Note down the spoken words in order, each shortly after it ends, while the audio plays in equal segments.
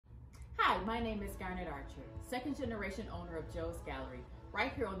Hi, my name is Garnet Archer, second generation owner of Joe's Gallery,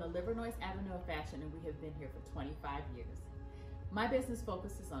 right here on the Livernois Avenue of Fashion, and we have been here for 25 years. My business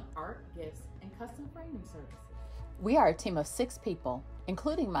focuses on art, gifts, and custom framing services. We are a team of 6 people,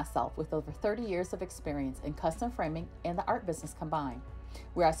 including myself, with over 30 years of experience in custom framing and the art business combined.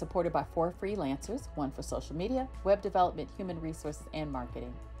 We are supported by 4 freelancers, 1 for social media, web development, human resources, and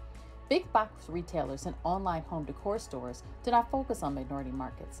marketing. Big box retailers and online home decor stores do not focus on minority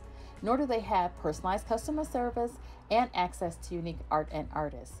markets, nor do they have personalized customer service and access to unique art and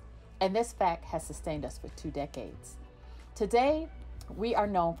artists. And this fact has sustained us for 2 decades. Today, we are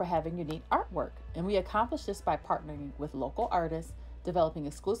known for having unique artwork, and we accomplish this by partnering with local artists, developing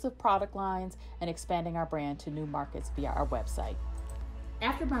exclusive product lines, and expanding our brand to new markets via our website.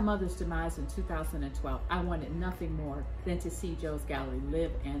 After my mother's demise in 2012, I wanted nothing more than to see Joe's Gallery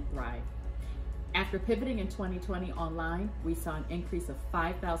live and thrive. After pivoting in 2020 online, we saw an increase of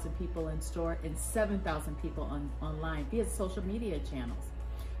 5,000 people in store and 7,000 people online via social media channels.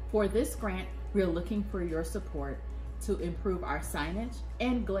 For this grant, we are looking for your support to improve our signage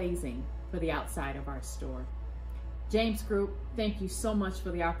and glazing for the outside of our store. James Group, thank you so much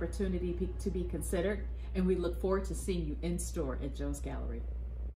for the opportunity to be considered, and we look forward to seeing you in store at Joe's Gallery.